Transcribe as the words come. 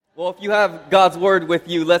Well, if you have God's Word with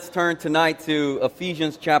you, let's turn tonight to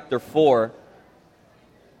Ephesians chapter 4.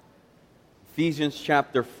 Ephesians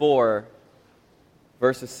chapter 4,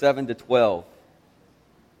 verses 7 to 12.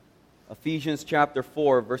 Ephesians chapter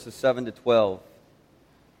 4, verses 7 to 12.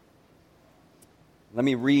 Let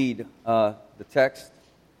me read the text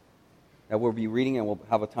that we'll be reading, and we'll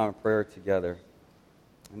have a time of prayer together.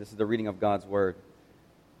 And this is the reading of God's Word.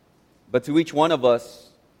 But to each one of us,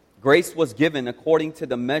 grace was given according to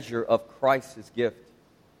the measure of Christ's gift.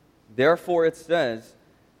 Therefore it says,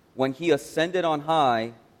 when he ascended on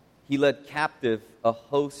high, he led captive a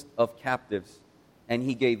host of captives, and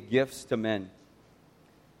he gave gifts to men.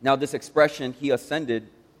 Now this expression, he ascended,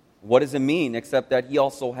 what does it mean except that he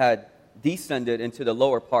also had descended into the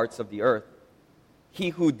lower parts of the earth? He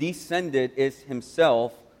who descended is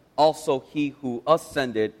himself also he who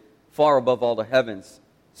ascended far above all the heavens,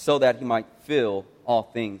 so that he might fill all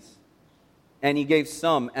things. And he gave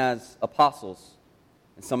some as apostles,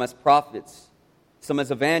 and some as prophets, some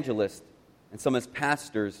as evangelists, and some as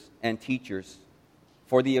pastors and teachers,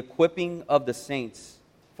 for the equipping of the saints,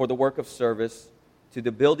 for the work of service, to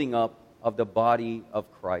the building up of the body of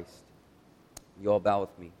Christ. You all bow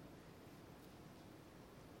with me.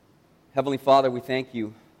 Heavenly Father, we thank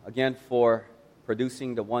you again for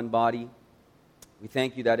producing the one body. We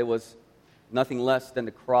thank you that it was nothing less than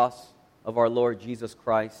the cross of our Lord Jesus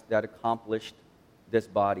Christ that accomplished this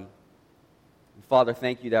body. And Father,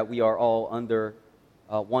 thank you that we are all under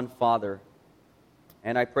one Father.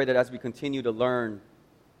 And I pray that as we continue to learn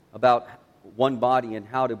about one body and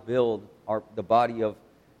how to build the body of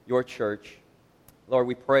your church, Lord,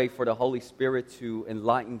 we pray for the Holy Spirit to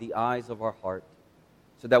enlighten the eyes of our heart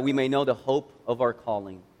so that we may know the hope of our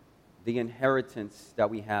calling, the inheritance that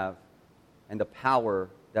we have, and the power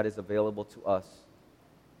that is available to us.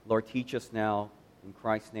 Lord, teach us now. In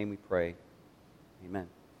Christ's name we pray. Amen.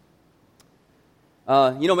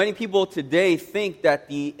 Many people today think that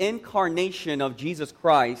the incarnation of Jesus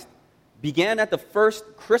Christ began at the first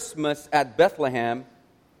Christmas at Bethlehem,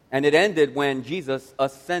 and it ended when Jesus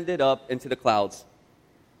ascended up into the clouds.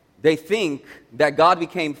 They think that God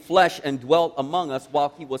became flesh and dwelt among us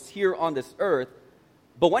while he was here on this earth,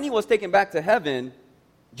 but when he was taken back to heaven,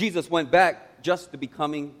 Jesus went back just to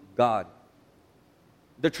becoming God.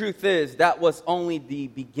 The truth is, that was only the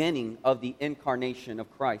beginning of the incarnation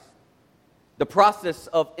of Christ. The process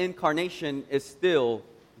of incarnation is still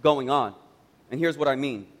going on. And here's what I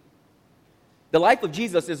mean. The life of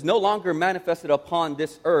Jesus is no longer manifested upon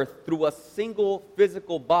this earth through a single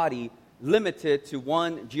physical body limited to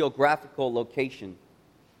one geographical location.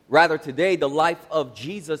 Rather, today, the life of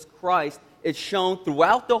Jesus Christ is shown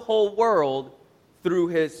throughout the whole world through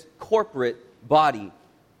his corporate body,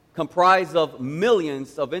 comprised of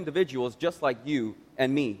millions of individuals just like you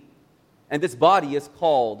and me. And this body is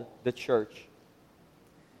called the church.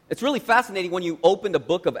 It's really fascinating when you open the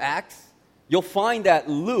book of Acts. You'll find that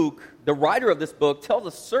Luke, the writer of this book, tells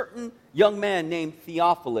a certain young man named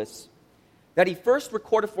Theophilus that he first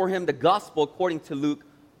recorded for him the gospel, according to Luke,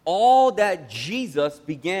 all that Jesus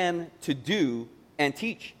began to do and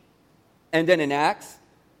teach. And then in Acts,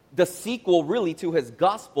 the sequel really to his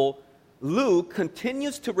gospel, Luke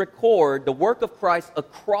continues to record the work of Christ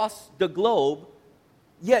across the globe,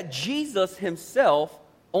 yet Jesus himself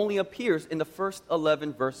only appears in the first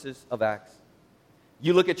 11 verses of Acts.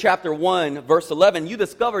 You look at chapter 1, verse 11, you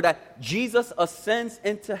discover that Jesus ascends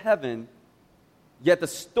into heaven, yet the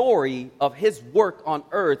story of his work on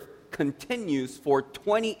earth continues for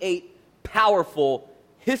 28 powerful,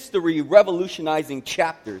 history-revolutionizing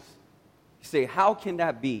chapters. You say, how can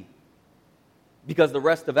that be? Because the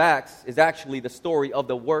rest of Acts is actually the story of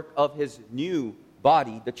the work of his new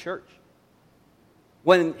body, the church.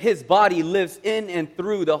 When his body lives in and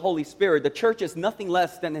through the Holy Spirit, the church is nothing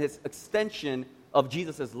less than his extension of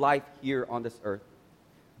Jesus' life here on this earth.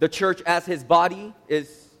 The church as his body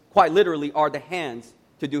is quite literally are the hands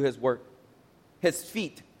to do his work, his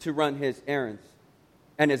feet to run his errands,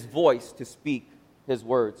 and his voice to speak his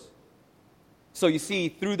words. So you see,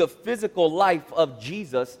 through the physical life of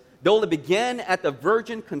Jesus, though it began at the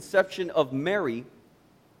virgin conception of Mary,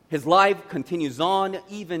 his life continues on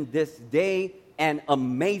even this day and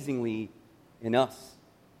amazingly in us.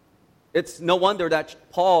 It's no wonder that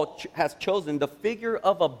Paul has chosen the figure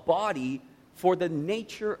of a body for the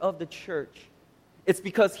nature of the church. It's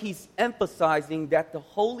because he's emphasizing that the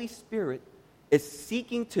Holy Spirit is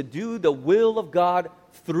seeking to do the will of God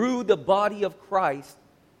through the body of Christ,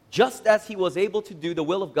 just as he was able to do the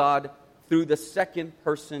will of God through the second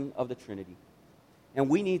person of the Trinity. And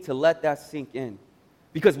we need to let that sink in.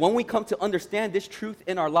 Because when we come to understand this truth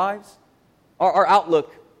in our lives, our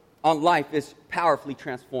outlook on life is powerfully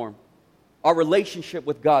transformed. Our relationship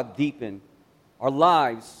with God deepened. Our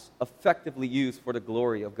lives effectively used for the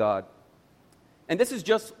glory of God. And this is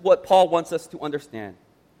just what Paul wants us to understand.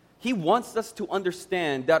 He wants us to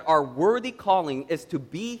understand that our worthy calling is to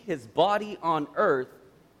be his body on earth.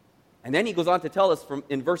 And then he goes on to tell us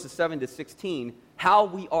in verses 7 to 16 how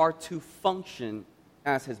we are to function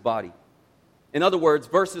as his body. In other words,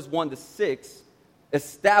 verses 1 to 6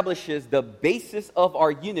 establishes the basis of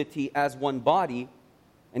our unity as one body.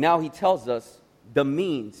 And now he tells us the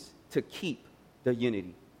means to keep the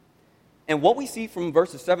unity. And what we see from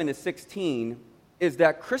verses 7 to 16 is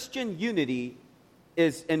that Christian unity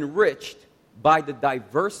is enriched by the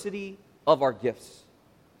diversity of our gifts.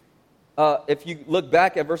 If you look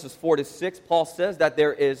back at verses 4 to 6, Paul says that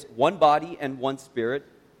there is one body and one spirit,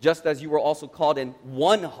 just as you were also called in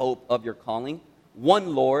one hope of your calling,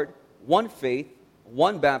 one Lord, one faith,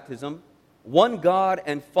 one baptism, one God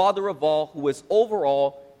and Father of all, who is over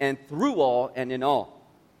all and through all and in all.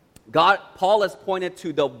 Paul has pointed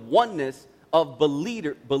to the oneness of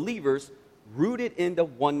believers rooted in the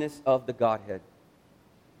oneness of the Godhead.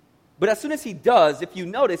 But as soon as he does, if you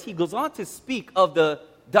notice, he goes on to speak of the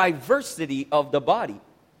diversity of the body.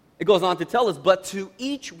 It goes on to tell us, but to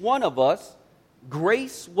each one of us,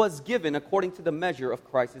 grace was given according to the measure of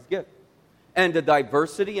Christ's gift. And the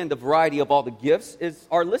diversity and the variety of all the gifts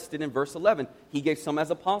are listed in verse 11. He gave some as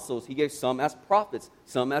apostles, he gave some as prophets,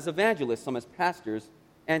 some as evangelists, some as pastors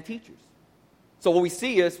and teachers. So what we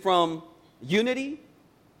see is from unity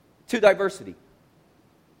to diversity.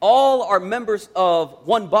 All are members of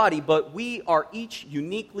one body, but we are each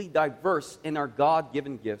uniquely diverse in our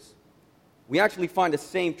God-given gifts. We actually find the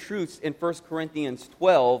same truths in 1 Corinthians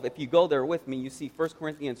 12. If you go there with me, you see 1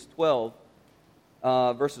 Corinthians 12,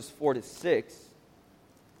 verses 4 to 6.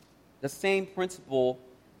 The same principle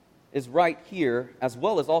is right here, as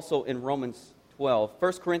well as also in Romans 12.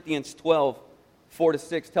 1 Corinthians 12, 4 to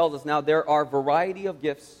 6 tells us, now there are variety of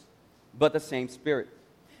gifts, but the same Spirit.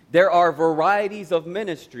 There are varieties of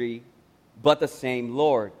ministry, but the same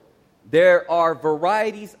Lord. There are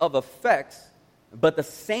varieties of effects, but the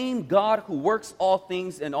same God who works all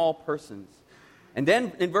things in all persons. And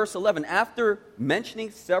then in verse 11, after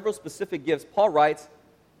mentioning several specific gifts, Paul writes,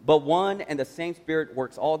 but one and the same Spirit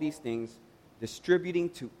works all these things, distributing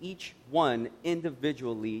to each one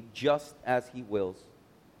individually just as he wills.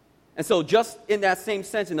 And so just in that same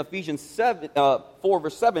sense, in Ephesians 4,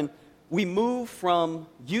 verse 7, we move from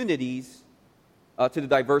unities to the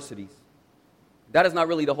diversities. That is not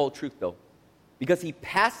really the whole truth, though, because he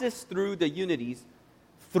passes through the unities,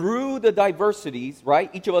 through the diversities, right?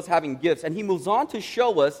 Each of us having gifts, and he moves on to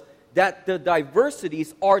show us that the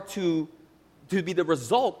diversities are to be the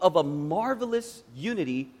result of a marvelous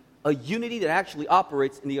unity, a unity that actually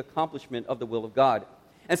operates in the accomplishment of the will of God.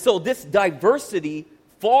 And so this diversity,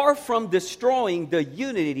 far from destroying the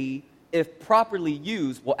unity, if properly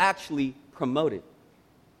used, will actually promote it.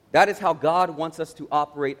 That is how God wants us to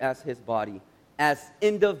operate as his body, as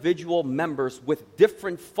individual members with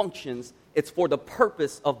different functions. It's for the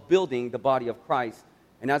purpose of building the body of Christ.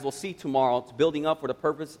 And as we'll see tomorrow, it's building up for the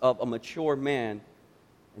purpose of a mature man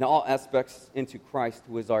in all aspects into Christ,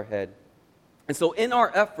 who is our head. And so in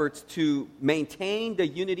our efforts to maintain the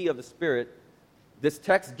unity of the Spirit, this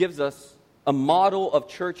text gives us a model of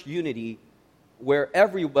church unity where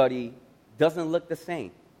everybody doesn't look the same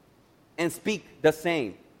and speak the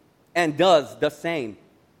same and does the same,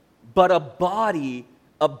 but a body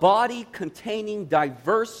containing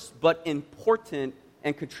diverse but important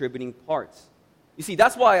and contributing parts. You see,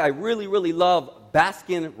 that's why I really, really love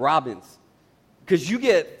Baskin Robbins, because you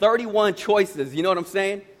get 31 choices, you know what I'm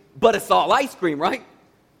saying? But it's all ice cream, right?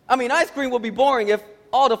 I mean, ice cream would be boring if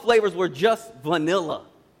all the flavors were just vanilla,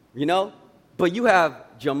 you know? But you have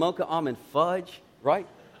Jamocha almond fudge, right?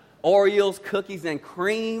 Oreos, cookies, and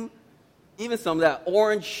cream. Even some of that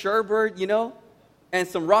orange sherbet, you know? And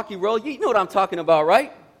some Rocky Road. You know what I'm talking about,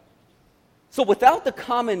 right? So without the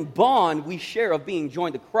common bond we share of being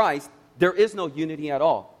joined to Christ, there is no unity at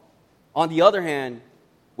all. On the other hand,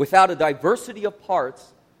 without a diversity of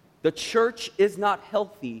parts, the church is not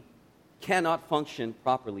healthy, cannot function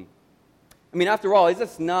properly. I mean, after all, is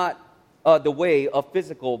this not the way a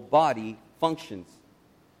physical body functions?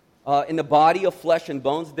 In the body of flesh and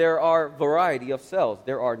bones, there are a variety of cells.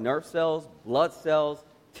 There are nerve cells, blood cells,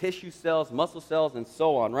 tissue cells, muscle cells, and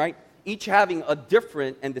so on, right? Each having a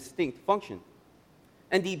different and distinct function.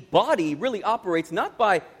 And the body really operates not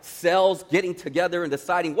by cells getting together and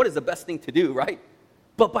deciding what is the best thing to do, right?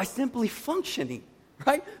 But by simply functioning,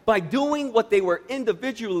 right? By doing what they were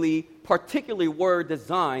individually, particularly were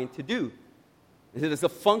designed to do. It is a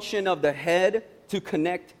function of the head to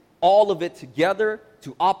connect all of it together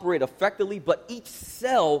to operate effectively, but each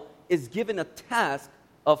cell is given a task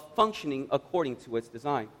of functioning according to its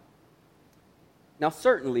design. Now,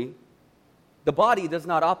 certainly, the body does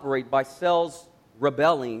not operate by cells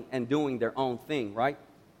rebelling and doing their own thing, right?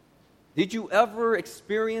 Did you ever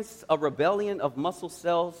experience a rebellion of muscle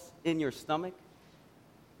cells in your stomach?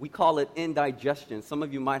 We call it indigestion. Some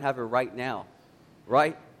of you might have it right now,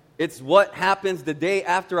 right? It's what happens the day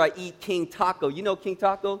after I eat King Taco. You know King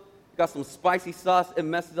Taco? Got some spicy sauce, it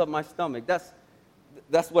messes up my stomach.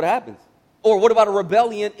 That's what happens. Or what about a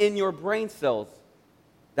rebellion in your brain cells?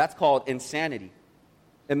 That's called insanity.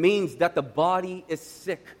 It means that the body is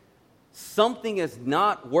sick. Something is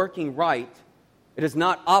not working right. It is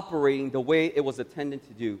not operating the way it was intended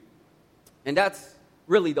to do. And that's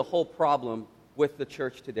really the whole problem with the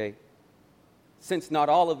church today. Since not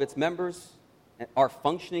all of its members are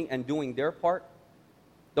functioning and doing their part,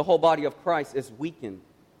 the whole body of Christ is weakened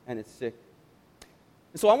and it's sick.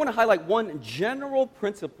 And so I want to highlight one general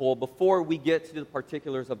principle before we get to the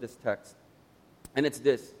particulars of this text. And it's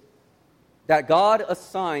this: that God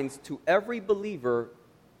assigns to every believer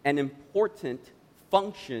an important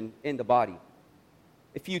function in the body.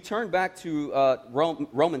 If you turn back to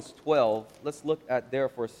Romans 12, let's look at there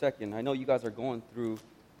for a second. I know you guys are going through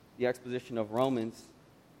the exposition of Romans.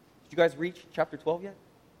 Did you guys reach chapter 12 yet?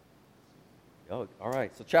 Oh, all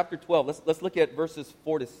right. So chapter 12, let's look at verses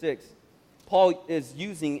 4 to 6. Paul is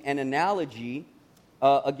using an analogy,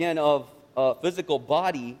 again, of a physical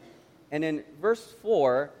body. And in verse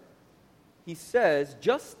 4, he says,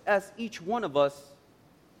 just as each of us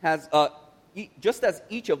has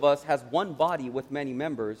one body with many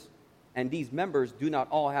members, and these members do not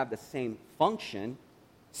all have the same function,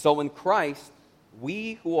 so in Christ,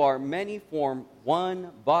 we who are many form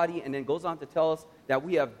one body, and then goes on to tell us that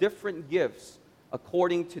we have different gifts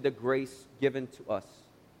according to the grace given to us.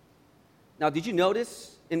 Now, did you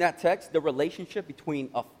notice in that text the relationship between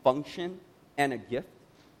a function and a gift?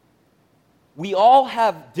 We all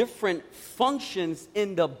have different functions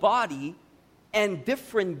in the body and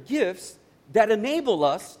different gifts that enable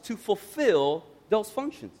us to fulfill those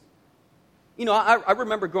functions. You know, I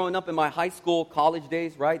remember growing up in my high school, college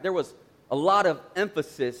days, right? There was a lot of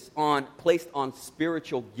emphasis placed on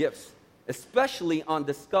spiritual gifts, especially on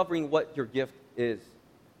discovering what your gift is.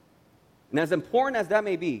 And as important as that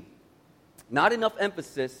may be, not enough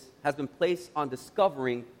emphasis has been placed on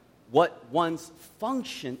discovering what one's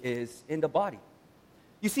function is in the body.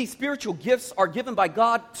 You see, spiritual gifts are given by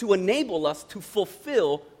God to enable us to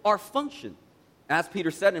fulfill our function. As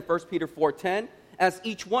Peter said in 1 Peter 4:10, as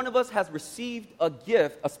each one of us has received a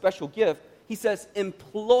gift, a special gift, he says,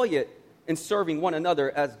 employ it in serving one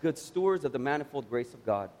another as good stewards of the manifold grace of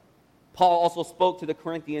God. Paul also spoke to the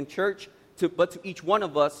Corinthian church, but to each one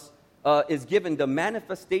of us is given the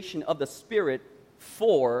manifestation of the Spirit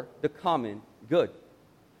for the common good.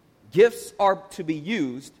 Gifts are to be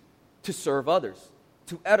used to serve others,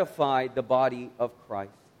 to edify the body of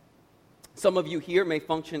Christ. Some of you here may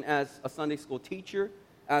function as a Sunday school teacher,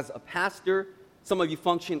 as a pastor. Some of you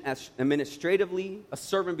function as administratively, a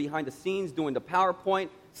servant behind the scenes, doing the PowerPoint,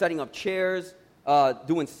 setting up chairs,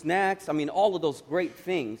 doing snacks. I mean, all of those great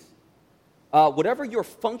things. Whatever your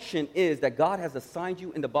function is that God has assigned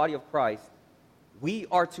you in the body of Christ, we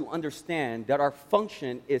are to understand that our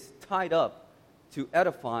function is tied up to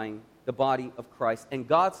edifying the body of Christ. And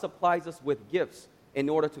God supplies us with gifts in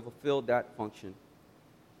order to fulfill that function.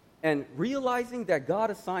 And realizing that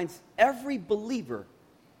God assigns every believer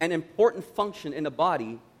an important function in the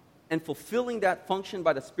body, and fulfilling that function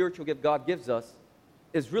by the spiritual gift God gives us,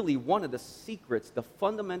 is really one of the secrets, the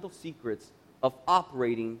fundamental secrets of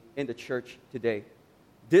operating in the church today.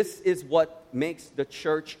 This is what makes the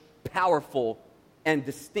church powerful and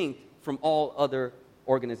distinct from all other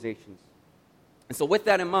organizations. And so with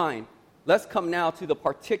that in mind, let's come now to the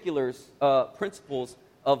particulars, principles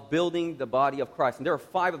of building the body of Christ. And there are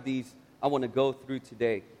 5 of these I want to go through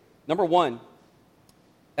today. Number 1,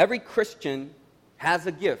 every Christian has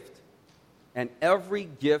a gift, and every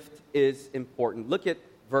gift is important. Look at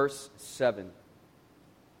verse 7.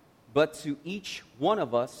 But to each one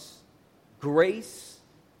of us, grace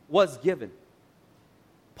was given.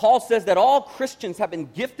 Paul says that all Christians have been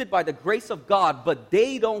gifted by the grace of God, but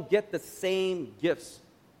they don't get the same gifts.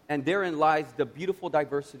 And therein lies the beautiful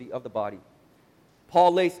diversity of the body.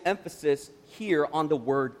 Paul lays emphasis here on the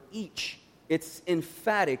word each. It's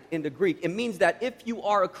emphatic in the Greek. It means that if you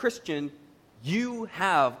are a Christian, you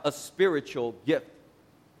have a spiritual gift.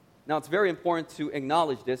 Now, it's very important to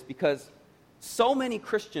acknowledge this because so many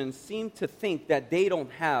Christians seem to think that they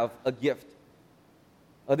don't have a gift.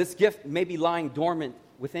 This gift may be lying dormant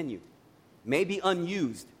within you, may be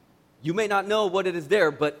unused, You may not know what it is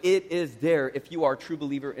there, but it is there if you are a true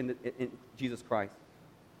believer in Jesus Christ.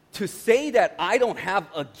 To say that I don't have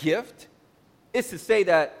a gift is to say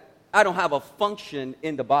that I don't have a function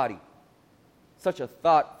in the body. Such a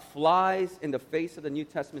thought flies in the face of the New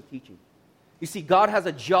Testament teaching. You see, God has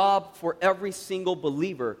a job for every single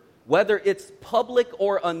believer, whether it's public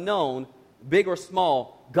or unknown, big or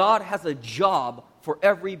small. God has a job for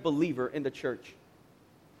every believer in the church.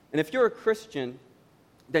 And if you're a Christian,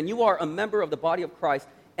 then you are a member of the body of Christ,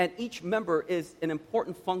 and each member is an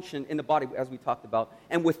important function in the body, as we talked about.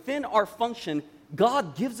 And within our function,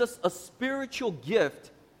 God gives us a spiritual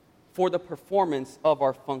gift for the performance of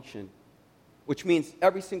our function, which means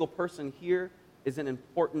every single person here is an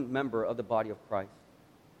important member of the body of Christ.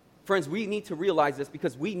 Friends, we need to realize this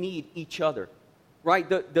because we need each other, right?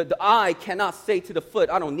 The eye cannot say to the foot,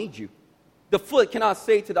 I don't need you. The foot cannot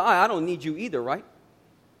say to the eye, I don't need you either, right?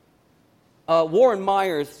 Warren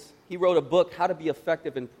Myers, he wrote a book, How to Be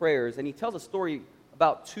Effective in Prayers, and he tells a story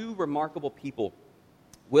about two remarkable people.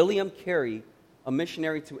 William Carey, a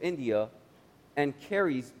missionary to India, and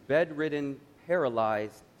Carey's bedridden,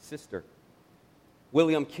 paralyzed sister.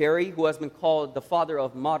 William Carey, who has been called the father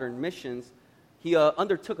of modern missions, he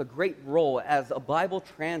undertook a great role as a Bible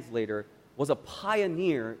translator, was a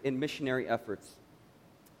pioneer in missionary efforts.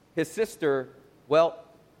 His sister, well,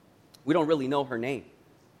 we don't really know her name.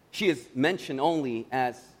 She is mentioned only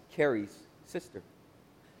as Carey's sister.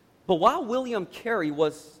 But while William Carey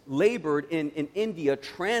was labored in India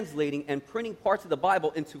translating and printing parts of the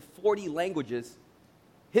Bible into 40 languages,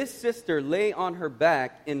 his sister lay on her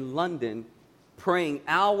back in London praying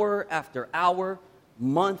hour after hour,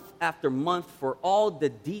 month after month for all the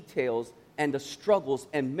details and the struggles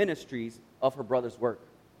and ministries of her brother's work.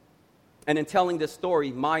 And in telling this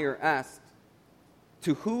story, Meyer asked,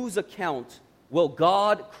 to whose account will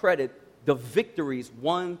God credit the victories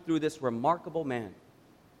won through this remarkable man?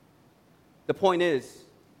 The point is,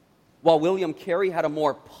 while William Carey had a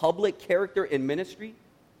more public character in ministry,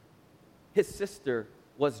 his sister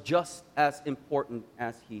was just as important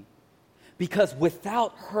as he. Because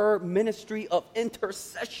without her ministry of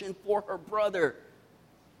intercession for her brother,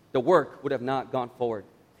 the work would have not gone forward.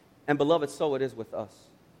 And beloved, so it is with us.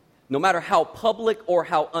 No matter how public or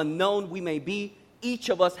how unknown we may be, each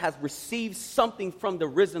of us has received something from the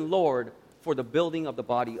risen Lord for the building of the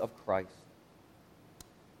body of Christ.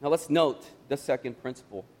 Now let's note the second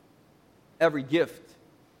principle. Every gift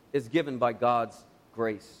is given by God's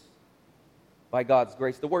grace. By God's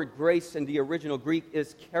grace. The word grace in the original Greek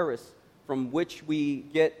is charis, from which we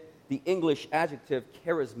get the English adjective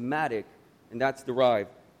charismatic, and that's derived.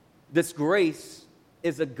 This grace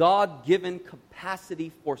is a God-given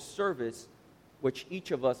capacity for service which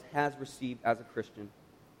each of us has received as a Christian.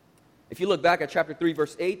 If you look back at chapter 3,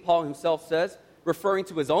 verse 8, Paul himself says, referring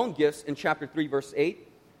to his own gifts in chapter 3, verse 8,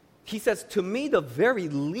 he says, to me, the very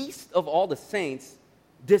least of all the saints,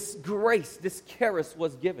 this grace, this charis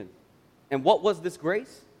was given. And what was this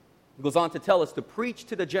grace? He goes on to tell us to preach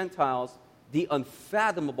to the Gentiles the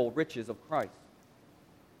unfathomable riches of Christ.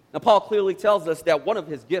 Now, Paul clearly tells us that one of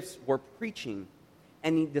his gifts were preaching,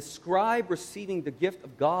 and he described receiving the gift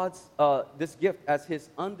of this gift as his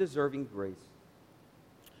undeserving grace.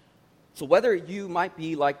 So whether you might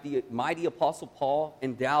be like the mighty Apostle Paul,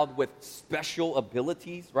 endowed with special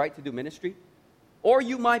abilities, right, to do ministry, or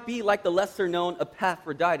you might be like the lesser-known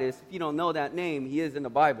Epaphroditus. If you don't know that name, he is in the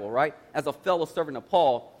Bible, right? As a fellow servant of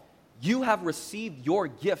Paul, you have received your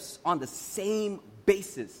gifts on the same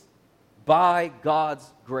basis by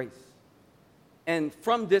God's grace. And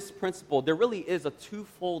from this principle, there really is a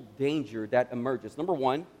twofold danger that emerges. Number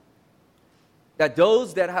one, that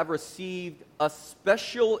those that have received a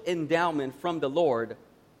special endowment from the Lord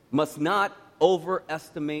must not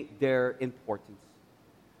overestimate their importance.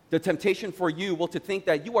 The temptation for you will to think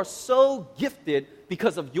that you are so gifted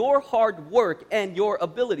because of your hard work and your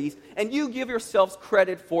abilities, and you give yourselves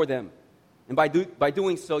credit for them. And by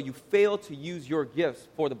doing so, you fail to use your gifts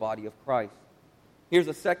for the body of Christ. Here's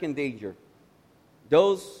a second danger.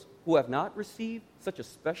 Those who have not received such a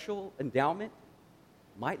special endowment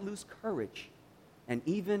might lose courage and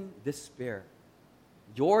even despair.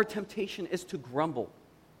 Your temptation is to grumble,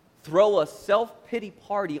 throw a self-pity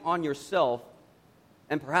party on yourself,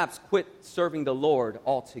 and perhaps quit serving the Lord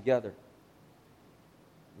altogether.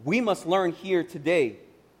 We must learn here today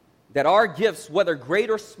that our gifts, whether great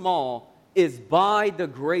or small, is by the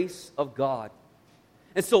grace of God.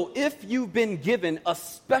 And so if you've been given a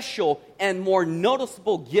special and more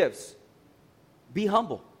noticeable gifts, be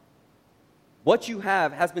humble. What you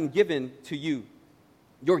have has been given to you.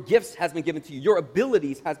 Your gifts has been given to you. Your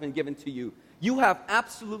abilities has been given to you. You have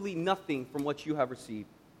absolutely nothing from what you have received.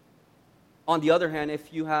 On the other hand,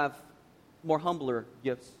 if you have more humbler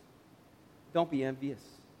gifts, don't be envious.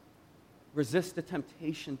 Resist the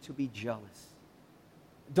temptation to be jealous.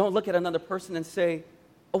 Don't look at another person and say,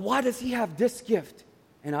 oh, why does he have this gift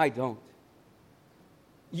and I don't?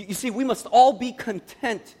 You see, we must all be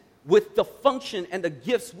content with the function and the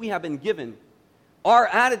gifts we have been given. Our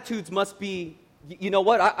attitudes must be, you know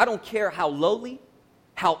what, I don't care how lowly,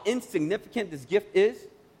 how insignificant this gift is.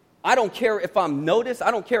 I don't care if I'm noticed.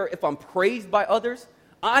 I don't care if I'm praised by others.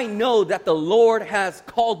 I know that the Lord has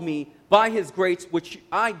called me by His grace, which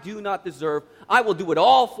I do not deserve. I will do it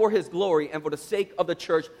all for His glory and for the sake of the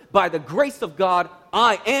church. By the grace of God,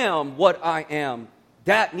 I am what I am.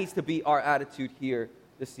 That needs to be our attitude here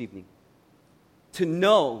this evening. To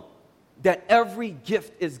know that every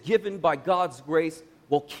gift is given by God's grace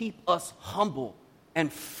will keep us humble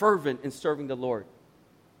and fervent in serving the Lord.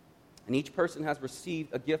 And each person has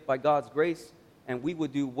received a gift by God's grace, and we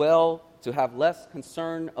would do well to have less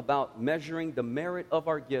concern about measuring the merit of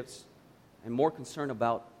our gifts and more concern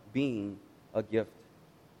about being a gift.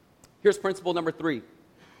 Here's principle number 3.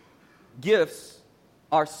 Gifts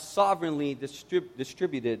are sovereignly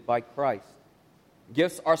distributed by Christ.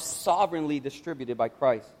 Gifts are sovereignly distributed by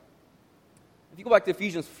Christ. If you go back to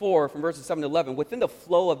Ephesians 4 from verses 7 to 11, within the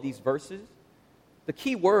flow of these verses, the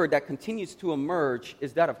key word that continues to emerge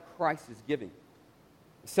is that of Christ's giving.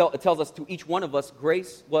 So it tells us to each one of us,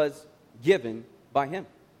 grace was given by Him,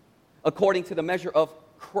 according to the measure of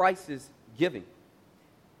Christ's giving.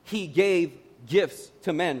 He gave gifts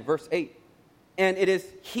to men, verse 8. And it is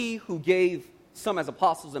He who gave some as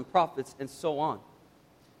apostles and prophets and so on.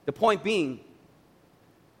 The point being,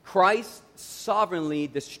 Christ sovereignly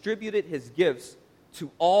distributed His gifts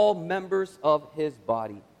to all members of His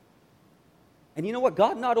body. And you know what?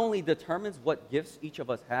 God not only determines what gifts each of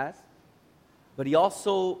us has, but He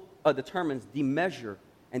also determines the measure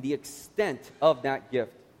and the extent of that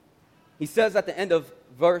gift. He says at the end of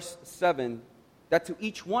verse 7 that to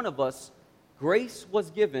each one of us, grace was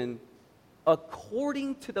given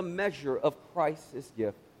according to the measure of Christ's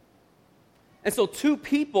gift. And so two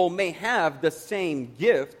people may have the same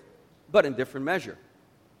gift, but in different measure,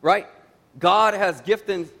 right? God has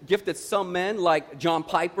gifted some men like John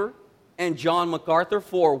Piper and John MacArthur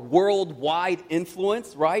for worldwide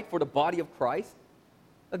influence, right, for the body of Christ.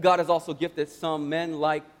 God has also gifted some men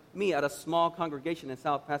like me at a small congregation in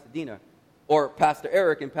South Pasadena, or Pastor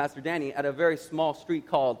Eric and Pastor Danny at a very small street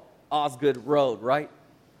called Osgood Road, right?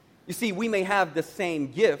 You see, we may have the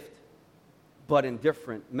same gift, but in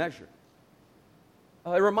different measure.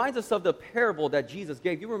 It reminds us of the parable that Jesus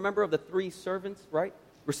gave. You remember of the 3 servants, right?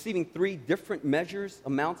 Receiving 3 different measures,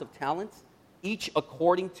 amounts of talents, each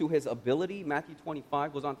according to his ability. Matthew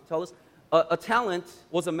 25 goes on to tell us. A talent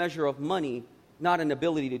was a measure of money, not an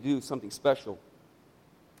ability to do something special.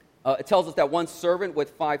 It tells us that one servant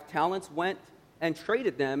with 5 talents went and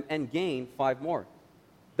traded them and gained 5 more.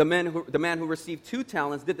 The man who received 2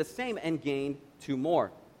 talents did the same and gained 2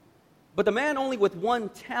 more. But the man only with 1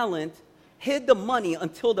 talent hid the money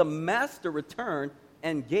until the master returned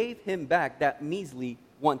and gave him back that measly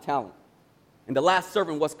 1 talent. And the last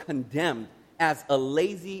servant was condemned as a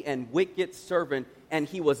lazy and wicked servant, and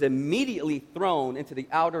he was immediately thrown into the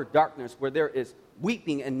outer darkness where there is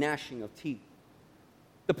weeping and gnashing of teeth.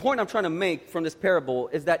 The point I'm trying to make from this parable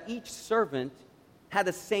is that each servant had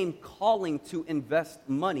the same calling to invest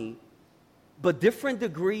money, but different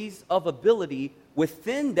degrees of ability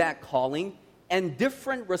within that calling and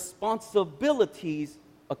different responsibilities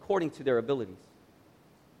according to their abilities.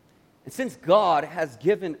 And since God has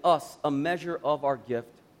given us a measure of our gift,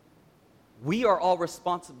 we are all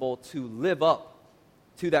responsible to live up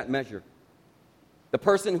to that measure. The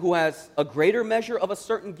person who has a greater measure of a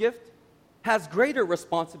certain gift has greater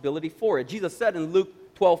responsibility for it. Jesus said in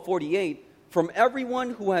Luke 12:48, "From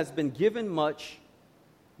everyone who has been given much,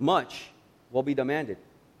 much will be demanded."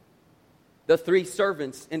 The 3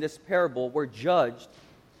 servants in this parable were judged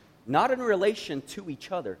not in relation to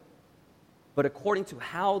each other, but according to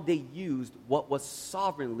how they used what was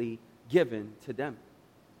sovereignly given to them.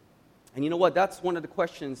 And you know what? That's one of the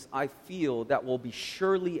questions I feel that will be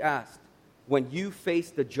surely asked when you face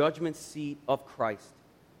the judgment seat of Christ.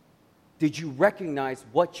 Did you recognize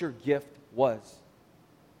what your gift was?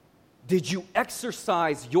 Did you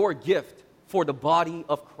exercise your gift for the body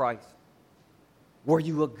of Christ? Were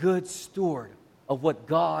you a good steward of what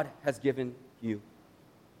God has given you?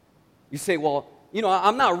 You say, well, you know,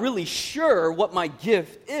 I'm not really sure what my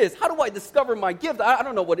gift is. How do I discover my gift? I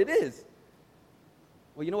don't know what it is.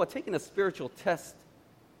 Well, you know what? Taking a spiritual test,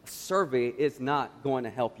 a survey, is not going to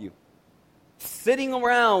help you. Sitting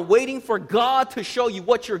around waiting for God to show you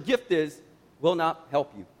what your gift is will not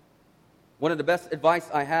help you. One of the best advice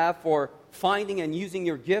I have for finding and using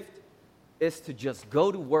your gift is to just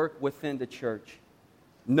go to work within the church.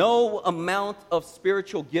 No amount of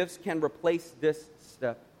spiritual gifts can replace this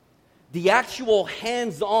step. The actual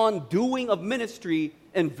hands-on doing of ministry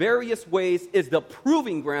in various ways is the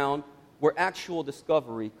proving ground where actual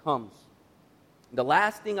discovery comes. The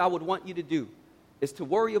last thing I would want you to do is to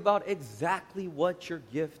worry about exactly what your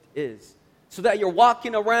gift is, so that you're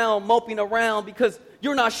walking around, moping around because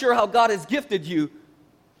you're not sure how God has gifted you,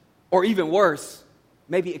 or even worse,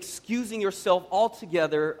 maybe excusing yourself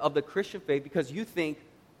altogether of the Christian faith because you think,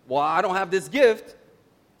 well, I don't have this gift,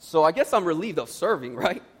 so I guess I'm relieved of serving,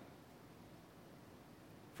 right?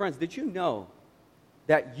 Friends, did you know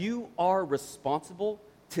that you are responsible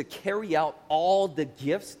to carry out all the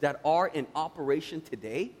gifts that are in operation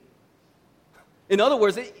today? In other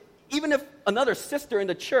words, even if another sister in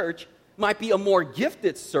the church might be a more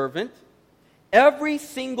gifted servant, every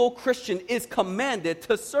single Christian is commanded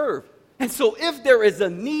to serve. And so if there is a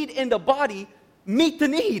need in the body, meet the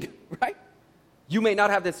need, right? You may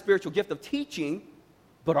not have the spiritual gift of teaching,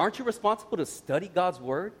 but aren't you responsible to study God's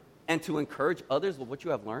word and to encourage others with what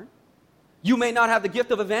you have learned? You may not have the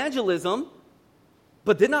gift of evangelism,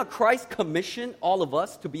 but did not Christ commission all of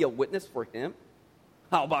us to be a witness for him?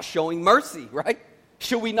 How about showing mercy, right?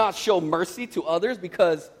 Should we not show mercy to others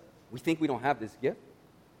because we think we don't have this gift?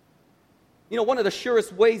 You know, one of the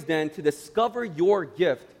surest ways then to discover your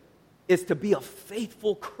gift is to be a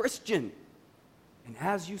faithful Christian. And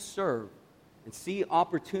as you serve and see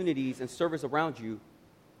opportunities and service around you,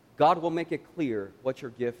 God will make it clear what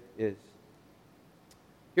your gift is.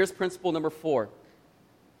 Here's principle number 4.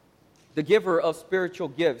 The giver of spiritual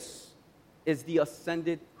gifts is the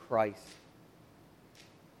ascended Christ.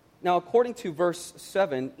 Now, according to verse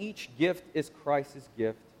 7, each gift is Christ's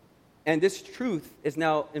gift. And this truth is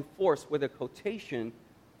now enforced with a quotation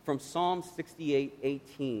from Psalm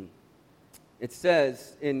 68:18. It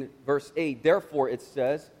says in verse 8, therefore it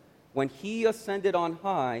says, when he ascended on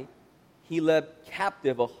high, he led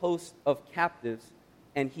captive a host of captives,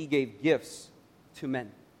 and he gave gifts to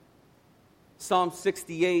men. Psalm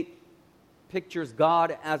 68 pictures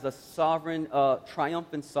God as a sovereign,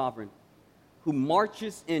 triumphant sovereign, who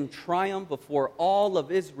marches in triumph before all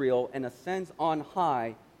of Israel and ascends on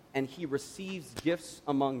high, and he receives gifts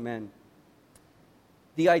among men.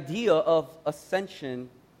 The idea of ascension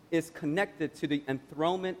is connected to the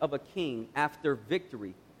enthronement of a king after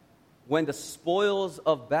victory, when the spoils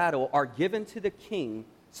of battle are given to the king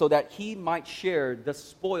so that he might share the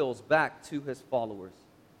spoils back to his followers.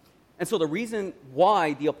 And so the reason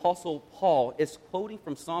why the Apostle Paul is quoting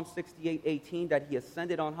from Psalm 68:18 that he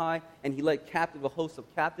ascended on high and he led captive a host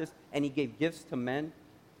of captives and he gave gifts to men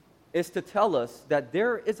is to tell us that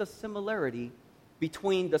there is a similarity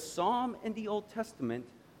between the Psalm in the Old Testament,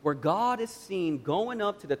 where God is seen going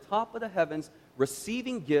up to the top of the heavens,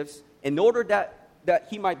 receiving gifts in order that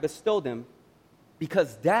he might bestow them,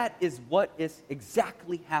 because that is what is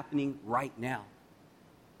exactly happening right now.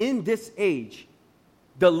 In this age,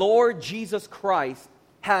 the Lord Jesus Christ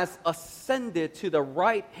has ascended to the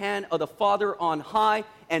right hand of the Father on high,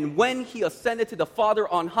 and when he ascended to the Father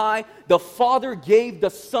on high, the Father gave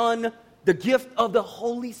the Son the gift of the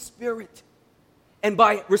Holy Spirit. And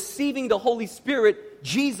by receiving the Holy Spirit,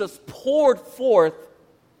 Jesus poured forth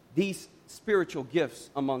these spiritual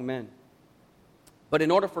gifts among men. But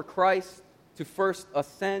in order for Christ to first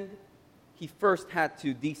ascend, he first had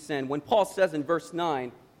to descend. When Paul says in verse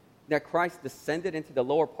 9 that Christ descended into the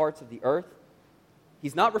lower parts of the earth,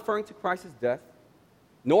 he's not referring to Christ's death,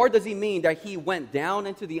 nor does he mean that he went down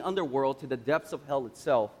into the underworld to the depths of hell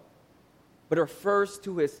itself, but it refers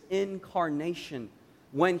to his incarnation,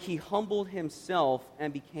 when he humbled himself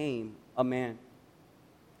and became a man.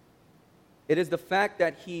 It is the fact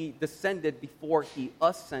that he descended before he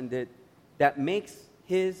ascended that makes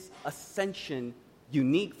his ascension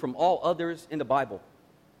unique from all others in the Bible.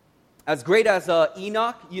 As great as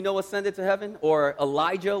Enoch, ascended to heaven, or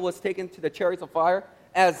Elijah was taken to the chariots of fire,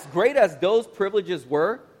 as great as those privileges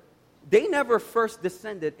were, they never first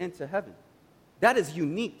descended into heaven. That is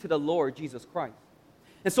unique to the Lord Jesus Christ.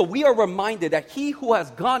 And so we are reminded that he who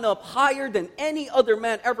has gone up higher than any other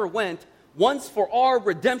man ever went, once for our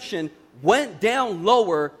redemption, went down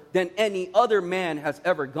lower than any other man has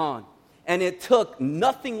ever gone. And it took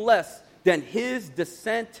nothing less than his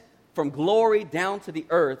descent from glory down to the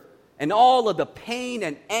earth, and all of the pain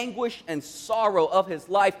and anguish and sorrow of his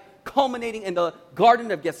life, culminating in the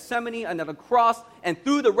Garden of Gethsemane and on the cross, and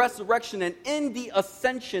through the resurrection and in the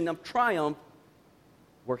ascension of triumph,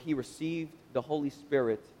 where he received the Holy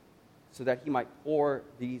Spirit so that he might pour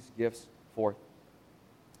these gifts forth.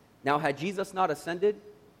 Now, had Jesus not ascended,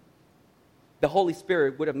 the Holy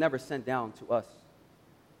Spirit would have never sent down to us.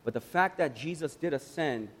 But the fact that Jesus did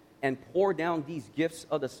ascend and pour down these gifts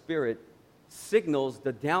of the Spirit signals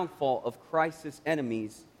the downfall of Christ's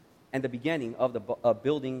enemies and the beginning of the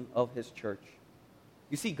building of his church.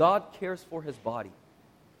 You see, God cares for his body.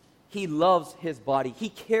 He loves his body. He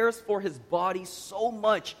cares for his body so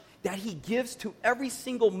much that he gives to every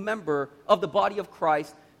single member of the body of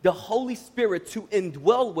Christ the Holy Spirit to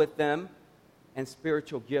indwell with them and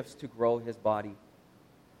spiritual gifts to grow his body.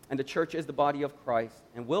 And the church is the body of Christ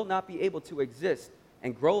and will not be able to exist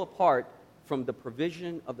and grow apart from the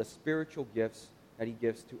provision of the spiritual gifts that he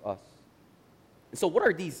gives to us. And so what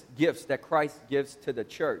are these gifts that Christ gives to the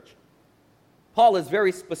church? Paul is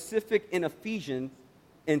very specific in Ephesians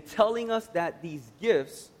in telling us that these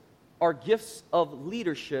gifts are gifts of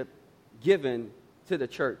leadership given to the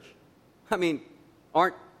church. I mean,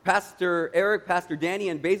 aren't Pastor Eric, Pastor Danny,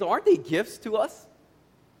 and Basil, aren't they gifts to us?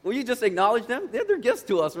 Will you just acknowledge them? They're gifts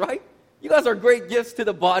to us, right? You guys are great gifts to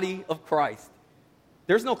the body of Christ.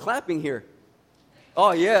 There's no clapping here.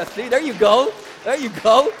 Oh, yeah, see, there you go. There you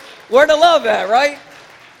go. Where the love at, right?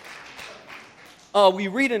 We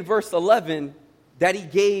read in verse 11 that he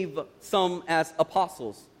gave some as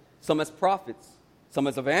apostles, some as prophets, some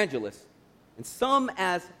as evangelists, and some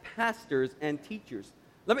as pastors and teachers.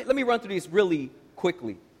 Let me run through these really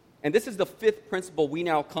quickly. And this is the fifth principle we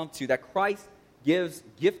now come to, that Christ gives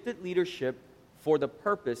gifted leadership for the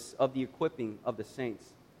purpose of the equipping of the saints.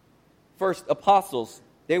 First, apostles.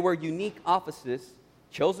 They were unique offices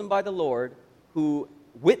chosen by the Lord who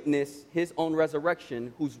witnessed his own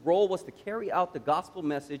resurrection, whose role was to carry out the gospel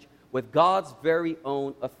message with God's very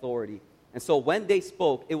own authority. And so when they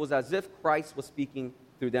spoke, it was as if Christ was speaking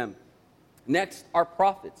through them. Next are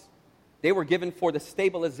prophets. They were given for the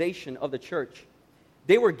stabilization of the church.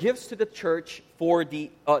 They were gifts to the church for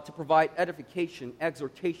to provide edification,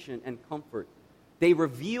 exhortation, and comfort. They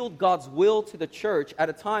revealed God's will to the church at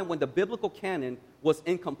a time when the biblical canon was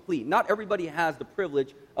incomplete. Not everybody has the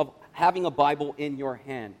privilege of having a Bible in your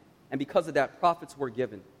hand. And because of that, prophets were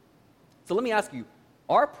given. So let me ask you,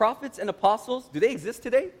 are prophets and apostles, do they exist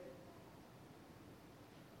today?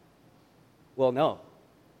 Well, no.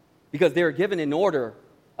 Because they were given in order.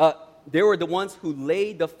 They were the ones who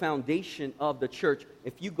laid the foundation of the church.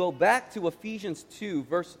 If you go back to Ephesians 2,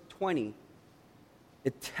 verse 20,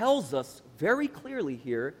 it tells us very clearly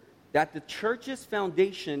here that the church's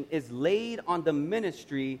foundation is laid on the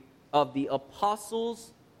ministry of the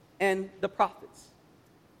apostles and the prophets.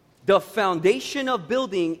 The foundation of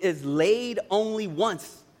building is laid only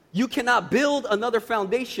once. You cannot build another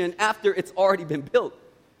foundation after it's already been built.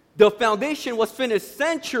 The foundation was finished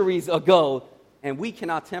centuries ago, and we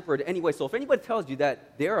cannot temper it anyway. So if anybody tells you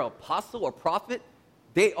that they're an apostle or prophet,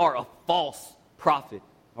 they are a false prophet,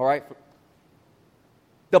 all right?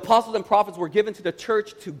 The apostles and prophets were given to the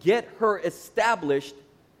church to get her established,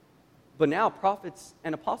 but now prophets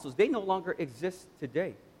and apostles, they no longer exist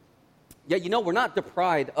today. Yet, we're not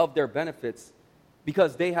deprived of their benefits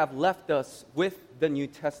because they have left us with the New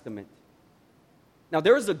Testament. Now,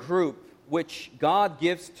 there is a group which God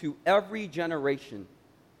gives to every generation: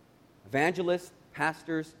 evangelists,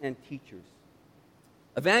 pastors, and teachers.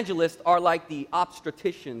 Evangelists are like the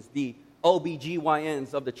obstetricians, the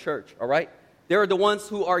OBGYNs of the church, all right? They're the ones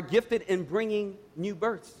who are gifted in bringing new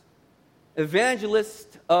births.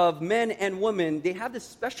 Evangelists of men and women, they have this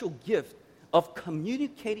special gift of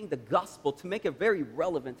communicating the gospel to make it very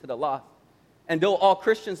relevant to the lost. And though all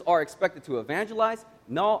Christians are expected to evangelize,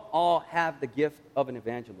 not all have the gift of an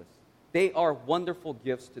evangelist. They are wonderful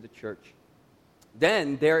gifts to the church.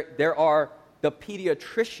 Then there are the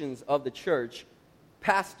pediatricians of the church,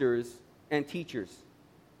 pastors and teachers.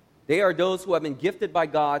 They are those who have been gifted by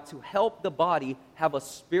God to help the body have a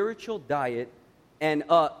spiritual diet and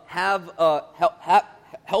help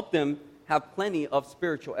them have plenty of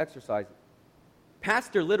spiritual exercises.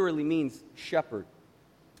 Pastor literally means shepherd.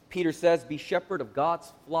 Peter says, be shepherd of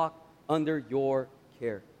God's flock under your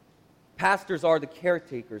care. Pastors are the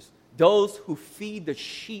caretakers, those who feed the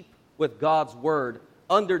sheep with God's word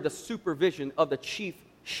under the supervision of the chief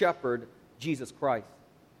shepherd, Jesus Christ.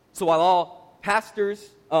 So while all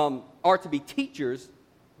pastors are to be teachers,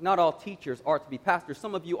 not all teachers are to be pastors.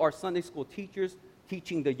 Some of you are Sunday school teachers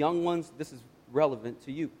teaching the young ones. This is relevant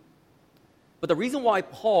to you. But the reason why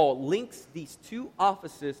Paul links these two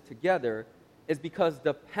offices together is because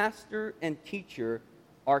the pastor and teacher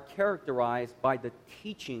are characterized by the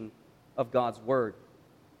teaching of God's word.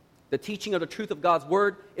 The teaching of the truth of God's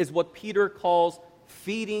word is what Peter calls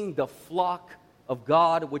feeding the flock of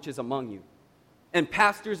God which is among you. And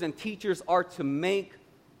pastors and teachers are to make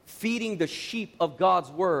feeding the sheep of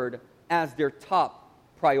God's word as their top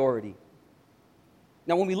priority.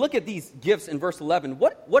 Now, when we look at these gifts in verse 11,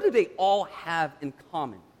 what do they all have in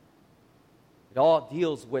common? It all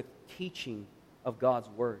deals with teaching of God's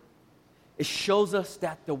Word. It shows us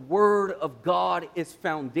that the Word of God is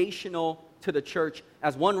foundational to the church.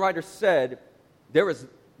 As one writer said, there is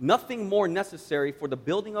nothing more necessary for the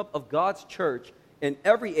building up of God's church in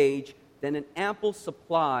every age than an ample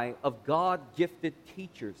supply of God-gifted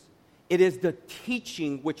teachers. It is the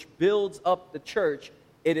teaching which builds up the church.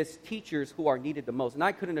 It is teachers who are needed the most. And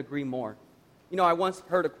I couldn't agree more. You know, I once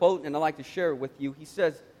heard a quote, and I'd like to share it with you. He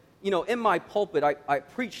says, you know, in my pulpit, I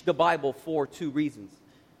preach the Bible for two reasons.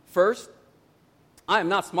 First, I am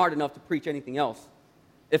not smart enough to preach anything else.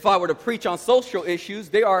 If I were to preach on social issues,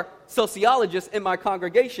 there are sociologists in my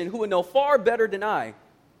congregation who would know far better than I.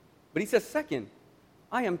 But he says, second,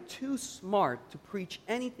 I am too smart to preach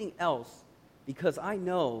anything else because I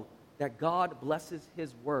know that God blesses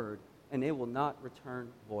His Word and it will not return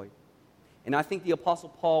void. And I think the Apostle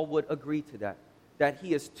Paul would agree to that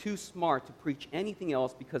he is too smart to preach anything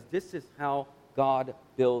else because this is how God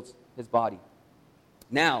builds His body.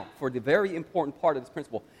 Now, for the very important part of this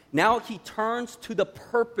principle, now he turns to the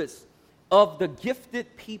purpose of the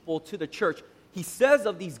gifted people to the church. He says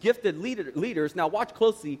of these gifted leaders, now watch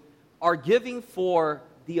closely, are giving for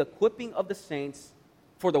the equipping of the saints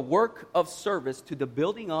for the work of service to the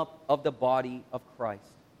building up of the body of Christ.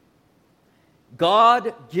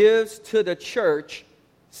 God gives to the church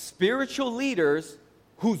spiritual leaders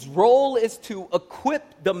whose role is to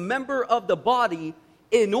equip the member of the body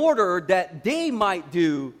in order that they might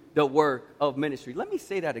do the work of ministry. Let me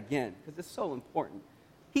say that again because it's so important.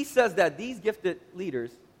 He says that these gifted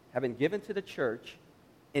leaders have been given to the church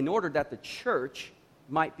in order that the church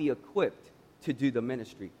might be equipped to do the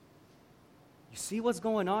ministry. You see what's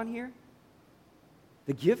going on here?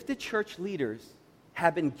 The gifted church leaders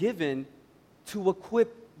have been given to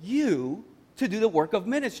equip you to do the work of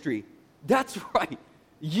ministry. That's right.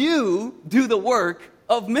 You do the work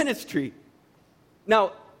of ministry.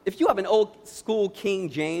 Now, if you have an old school King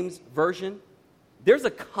James version, there's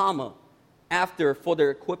a comma after for the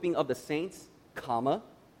equipping of the saints, comma,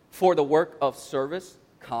 for the work of service,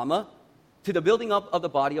 comma, to the building up of the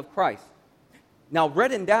body of Christ. Now,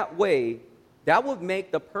 read in that way, that would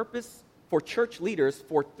make the purpose for church leaders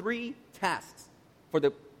for three tasks: for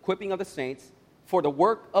the equipping of the saints, for the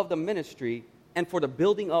work of the ministry, and for the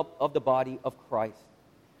building up of the body of Christ.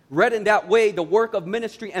 Read in that way, the work of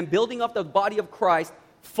ministry and building up the body of Christ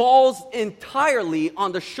falls entirely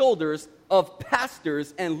on the shoulders of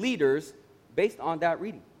pastors and leaders based on that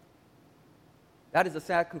reading. That is a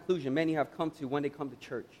sad conclusion many have come to when they come to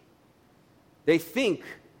church. They think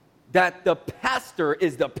that the pastor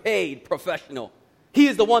is the paid professional. He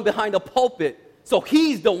is the one behind the pulpit, so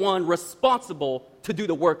he's the one responsible to do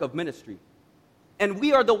the work of ministry. And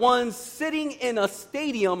we are the ones sitting in a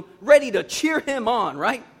stadium ready to cheer him on,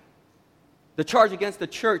 right? The charge against the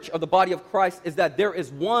church of the body of Christ is that there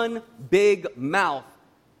is one big mouth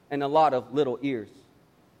and a lot of little ears.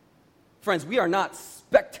 Friends, we are not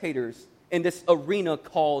spectators in this arena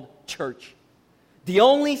called church. The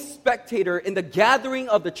only spectator in the gathering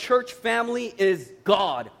of the church family is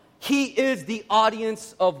God. He is the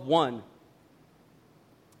audience of one.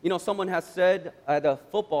 You know, someone has said at a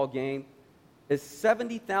football game, is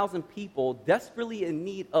 70,000 people desperately in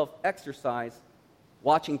need of exercise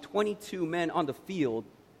watching 22 men on the field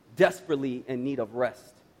desperately in need of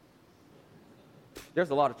rest. There's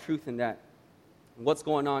a lot of truth in that. What's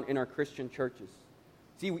going on in our Christian churches?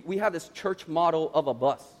 See, we have this church model of a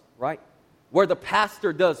bus, right? Where the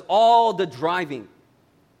pastor does all the driving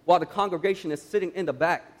while the congregation is sitting in the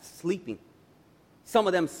back sleeping. Some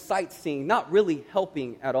of them sightseeing, not really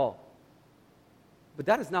helping at all. But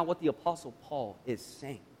that is not what the Apostle Paul is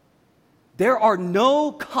saying. There are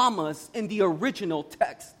no commas in the original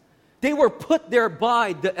text. They were put there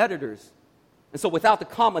by the editors. And so without the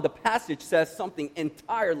comma, the passage says something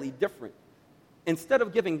entirely different. Instead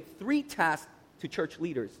of giving 3 tasks to church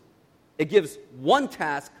leaders, it gives 1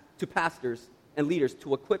 task to pastors and leaders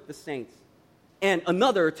to equip the saints, and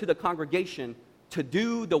another to the congregation to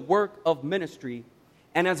do the work of ministry.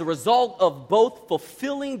 And as a result of both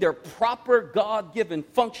fulfilling their proper God-given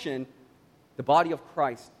function, the body of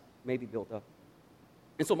Christ may be built up.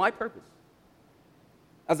 And so my purpose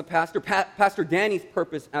as a pastor, Pastor Danny's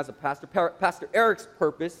purpose as a pastor, Pastor Eric's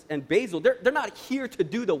purpose, and Basil, they're not here to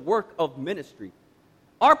do the work of ministry.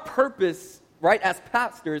 Our purpose, right, as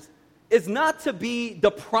pastors, is not to be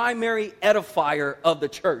the primary edifier of the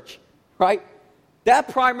church, right? That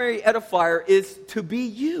primary edifier is to be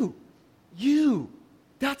you. You.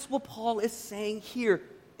 That's what Paul is saying here.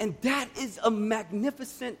 And that is a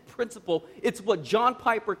magnificent principle. It's what John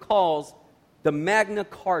Piper calls the Magna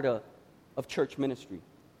Carta of church ministry.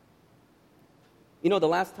 You know, the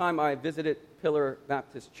last time I visited Pillar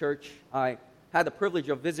Baptist Church, I had the privilege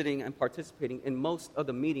of visiting and participating in most of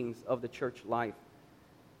the meetings of the church life.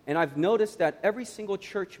 And I've noticed that every single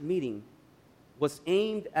church meeting was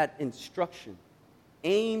aimed at instruction,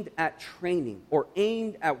 aimed at training, or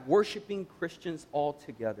aimed at worshiping Christians all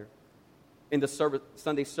together. In the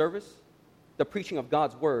Sunday service, the preaching of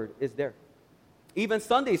God's word is there. Even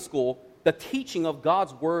Sunday school, the teaching of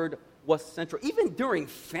God's word was central. Even during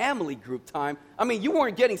family group time, I mean, you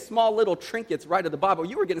weren't getting small little trinkets right of the Bible.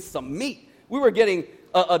 You were getting some meat. We were getting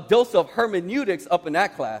a dose of hermeneutics up in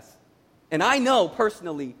that class. And I know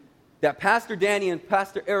personally that Pastor Danny and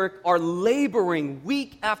Pastor Eric are laboring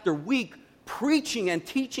week after week, preaching and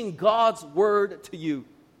teaching God's word to you.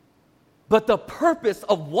 But the purpose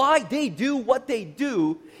of why they do what they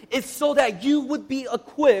do is so that you would be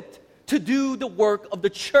equipped to do the work of the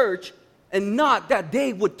church, and not that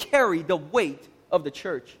they would carry the weight of the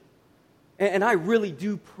church. And I really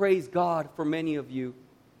do praise God for many of you.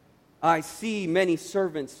 I see many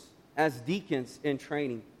servants as deacons in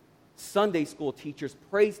training, Sunday school teachers,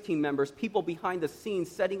 praise team members, people behind the scenes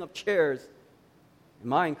setting up chairs. And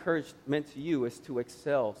my encouragement to you is to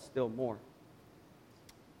excel still more.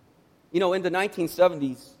 You know, in the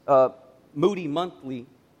 1970s, Moody Monthly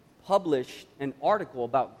published an article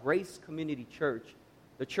about Grace Community Church,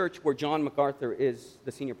 the church where John MacArthur is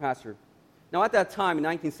the senior pastor. Now, at that time, in the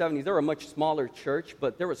 1970s, they were a much smaller church,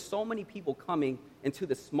 but there were so many people coming into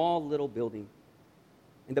the small little building.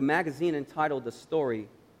 And the magazine entitled the story,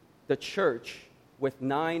 "The Church with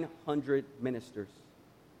 900 Ministers."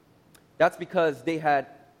 That's because they had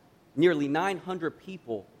nearly 900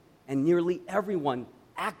 people, and nearly everyone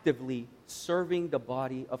actively serving the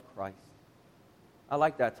body of Christ. I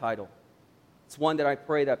like that title. It's one that I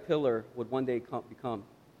pray that Pillar would one day become.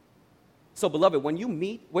 So, beloved, when you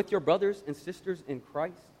meet with your brothers and sisters in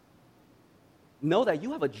Christ, know that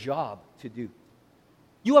you have a job to do.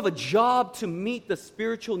 You have a job to meet the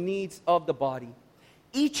spiritual needs of the body.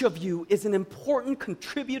 Each of you is an important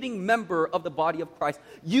contributing member of the body of Christ.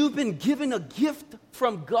 You've been given a gift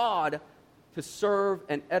from God to serve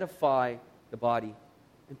and edify the body,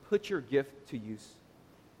 and put your gift to use.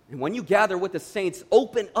 And when you gather with the saints,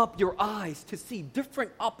 open up your eyes to see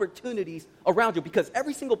different opportunities around you, because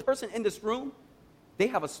every single person in this room, they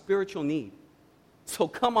have a spiritual need. So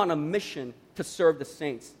come on a mission to serve the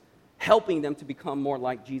saints, helping them to become more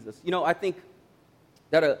like Jesus. You know, I think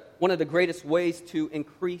that one of the greatest ways to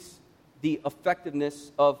increase the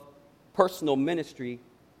effectiveness of personal ministry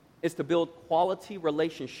is to build quality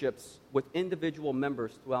relationships with individual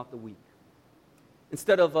members throughout the week.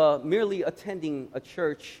 Instead of merely attending a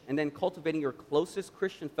church and then cultivating your closest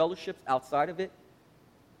Christian fellowships outside of it,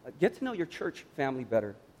 get to know your church family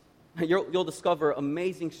better. You'll discover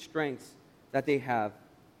amazing strengths that they have.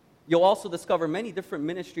 You'll also discover many different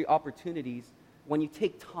ministry opportunities when you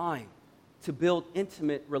take time to build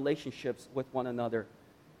intimate relationships with one another.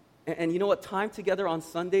 And you know what? Time together on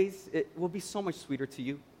Sundays, it will be so much sweeter to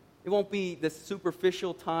you. It won't be this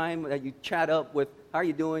superficial time that you chat up with, how are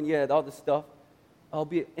you doing? Yeah, all this stuff. It'll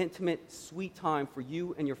be an intimate, sweet time for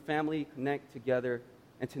you and your family to connect together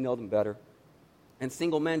and to know them better. And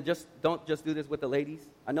single men, don't just do this with the ladies.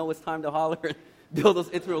 I know it's time to holler and build those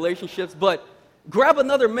intimate relationships, but grab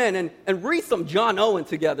another man and read some John Owen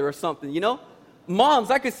together or something, you know? Moms,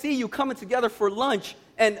 I could see you coming together for lunch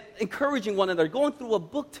and encouraging one another, going through a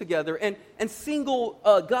book together, and single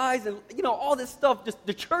guys and, you know, all this stuff. Just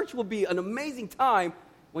the church will be an amazing time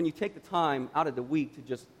when you take the time out of the week to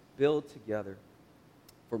just build together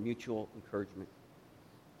for mutual encouragement.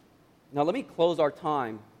 Now, let me close our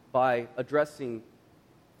time by addressing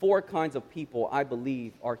 4 kinds of people I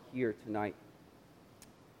believe are here tonight.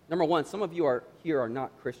 Number 1, some of you are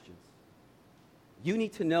not Christians. You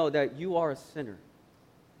need to know that you are a sinner,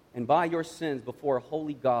 and by your sins before a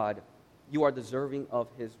holy God, you are deserving of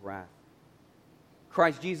his wrath.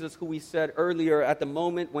 Christ Jesus, who we said earlier, at the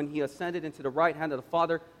moment when he ascended into the right hand of the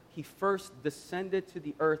Father, he first descended to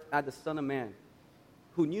the earth as the Son of Man,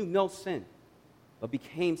 who knew no sin, but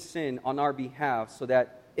became sin on our behalf, so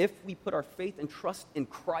that if we put our faith and trust in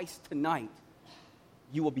Christ tonight,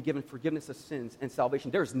 you will be given forgiveness of sins and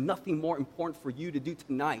salvation. There is nothing more important for you to do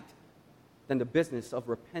tonight than the business of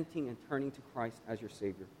repenting and turning to Christ as your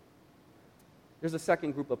Savior. There's a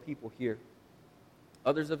second group of people here.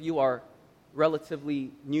 Others of you are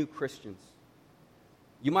relatively new Christians.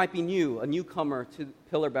 You might be new, a newcomer to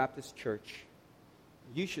Pillar Baptist Church.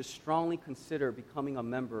 You should strongly consider becoming a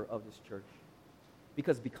member of this church,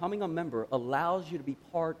 because becoming a member allows you to be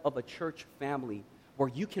part of a church family where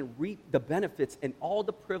you can reap the benefits and all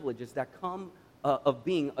the privileges that come of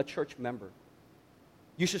being a church member.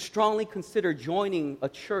 You should strongly consider joining a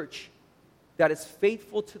church that is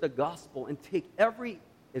faithful to the gospel and take every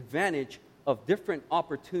advantage of different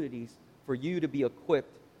opportunities for you to be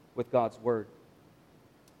equipped with God's word.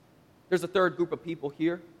 There's a third group of people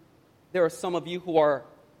here. There are some of you who are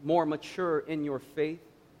more mature in your faith,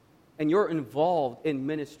 and you're involved in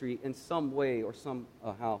ministry in some way or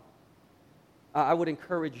somehow. I would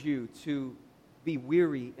encourage you to be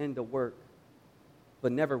weary in the work,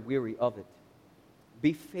 but never weary of it.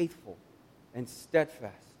 Be faithful and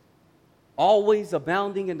steadfast, always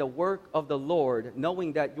abounding in the work of the Lord,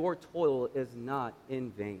 knowing that your toil is not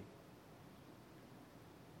in vain.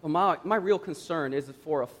 But my real concern is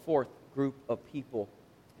for a fourth group of people,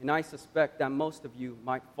 and I suspect that most of you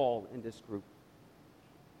might fall in this group.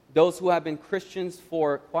 Those who have been Christians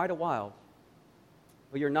for quite a while,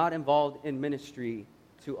 but you're not involved in ministry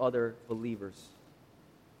to other believers.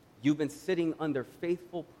 You've been sitting under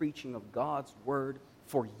faithful preaching of God's word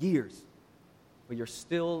for years, but you're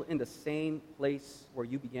still in the same place where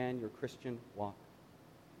you began your Christian walk.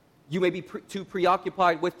 You may be too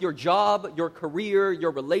preoccupied with your job, your career,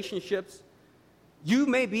 your relationships. You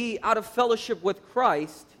may be out of fellowship with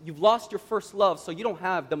Christ. You've lost your first love, so you don't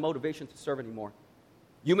have the motivation to serve anymore.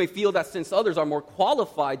 You may feel that since others are more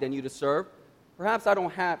qualified than you to serve, perhaps I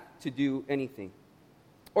don't have to do anything.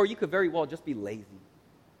 Or you could very well just be lazy.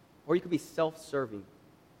 Or you could be self-serving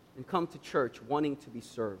and come to church wanting to be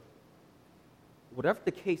served. Whatever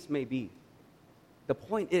the case may be, the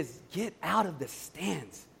point is get out of the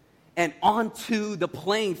stands and onto the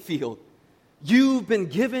playing field. You've been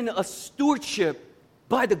given a stewardship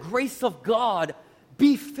by the grace of God.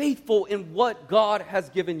 Be faithful in what God has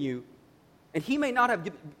given you. And He may not have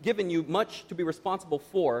given you much to be responsible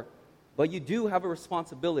for, but you do have a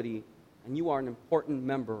responsibility, and you are an important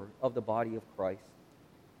member of the body of Christ.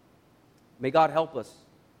 May God help us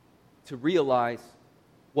to realize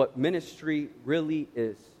what ministry really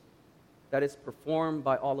is, that is performed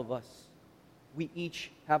by all of us. We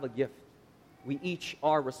each have a gift. We each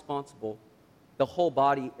are responsible. The whole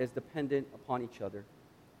body is dependent upon each other.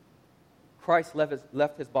 Christ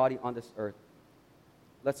left His body on this earth.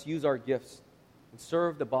 Let's use our gifts and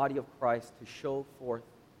serve the body of Christ to show forth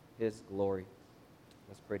His glory.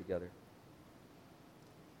 Let's pray together.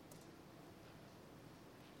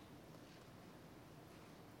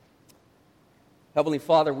 Heavenly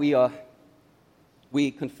Father,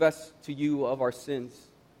 we confess to You of our sins.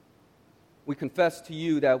 We confess to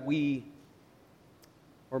You that we,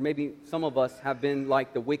 or maybe some of us, have been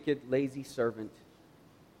like the wicked, lazy servant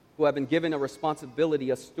who have been given a responsibility,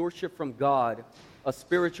 a stewardship from God, a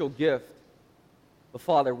spiritual gift. But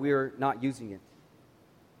Father, we're not using it.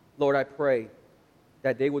 Lord, I pray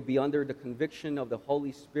that they would be under the conviction of the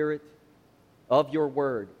Holy Spirit of Your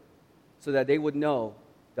word, so that they would know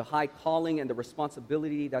the high calling and the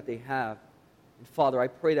responsibility that they have. And Father, I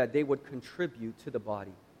pray that they would contribute to the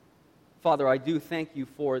body. Father, I do thank You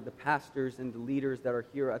for the pastors and the leaders that are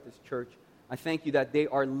here at this church. I thank You that they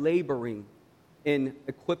are laboring in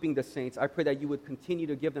equipping the saints. I pray that You would continue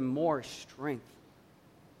to give them more strength,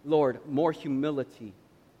 Lord, more humility,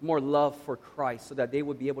 more love for Christ, so that they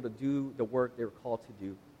would be able to do the work they're called to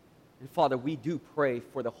do. And Father, we do pray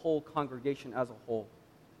for the whole congregation as a whole,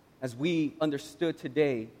 as we understood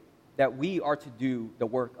today that we are to do the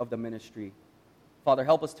work of the ministry. Father,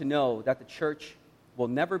 help us to know that the church will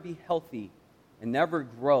never be healthy and never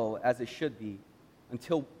grow as it should be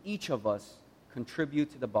until each of us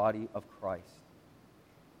contribute to the body of Christ.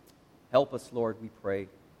 Help us, Lord, we pray.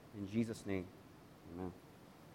 In Jesus' name, amen.